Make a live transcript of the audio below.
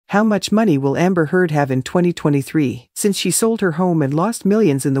How much money will Amber Heard have in 2023? Since she sold her home and lost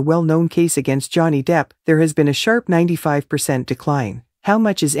millions in the well-known case against Johnny Depp, there has been a sharp 95% decline. How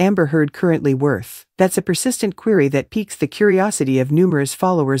much is Amber Heard currently worth? That's a persistent query that piques the curiosity of numerous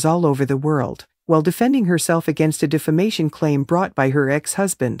followers all over the world. While defending herself against a defamation claim brought by her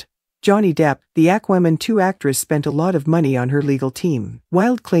ex-husband, Johnny Depp, the Aquaman 2 actress spent a lot of money on her legal team.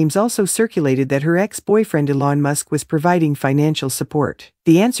 Wild claims also circulated that her ex-boyfriend Elon Musk was providing financial support.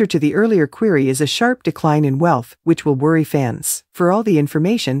 The answer to the earlier query is a sharp decline in wealth, which will worry fans. For all the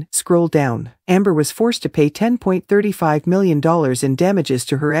information, scroll down. Amber was forced to pay $10.35 million in damages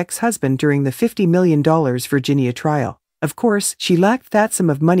to her ex-husband during the $50 million Virginia trial. Of course, she lacked that sum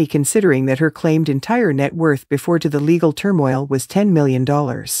of money considering that her claimed entire net worth before the legal turmoil was $10 million.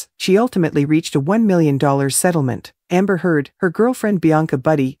 She ultimately reached a $1 million settlement. Amber Heard, her girlfriend Bianca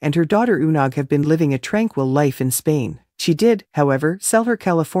Buddy, and her daughter Unag have been living a tranquil life in Spain. She did, however, sell her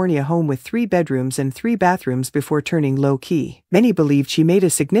California home with 3 bedrooms and 3 bathrooms before turning low-key. Many believed she made a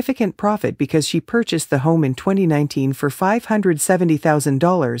significant profit because she purchased the home in 2019 for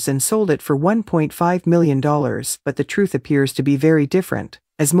 $570,000 and sold it for $1.5 million, but the truth appears to be very different.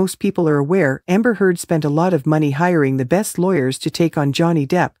 As most people are aware, Amber Heard spent a lot of money hiring the best lawyers to take on Johnny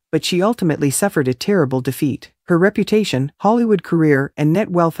Depp, but she ultimately suffered a terrible defeat. Her reputation, Hollywood career, and net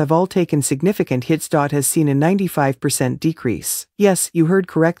wealth have all taken significant hits. Has seen a 95% decrease. Yes, you heard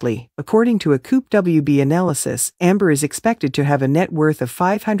correctly. According to a Coop WB analysis, Amber is expected to have a net worth of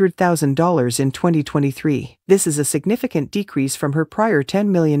 $500,000 in 2023. This is a significant decrease from her prior $10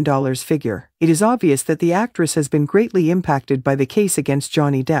 million figure. It is obvious that the actress has been greatly impacted by the case against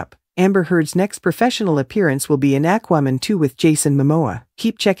Johnny Depp. Amber Heard's next professional appearance will be in Aquaman 2 with Jason Momoa.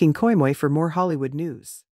 Keep checking Koimoi for more Hollywood news.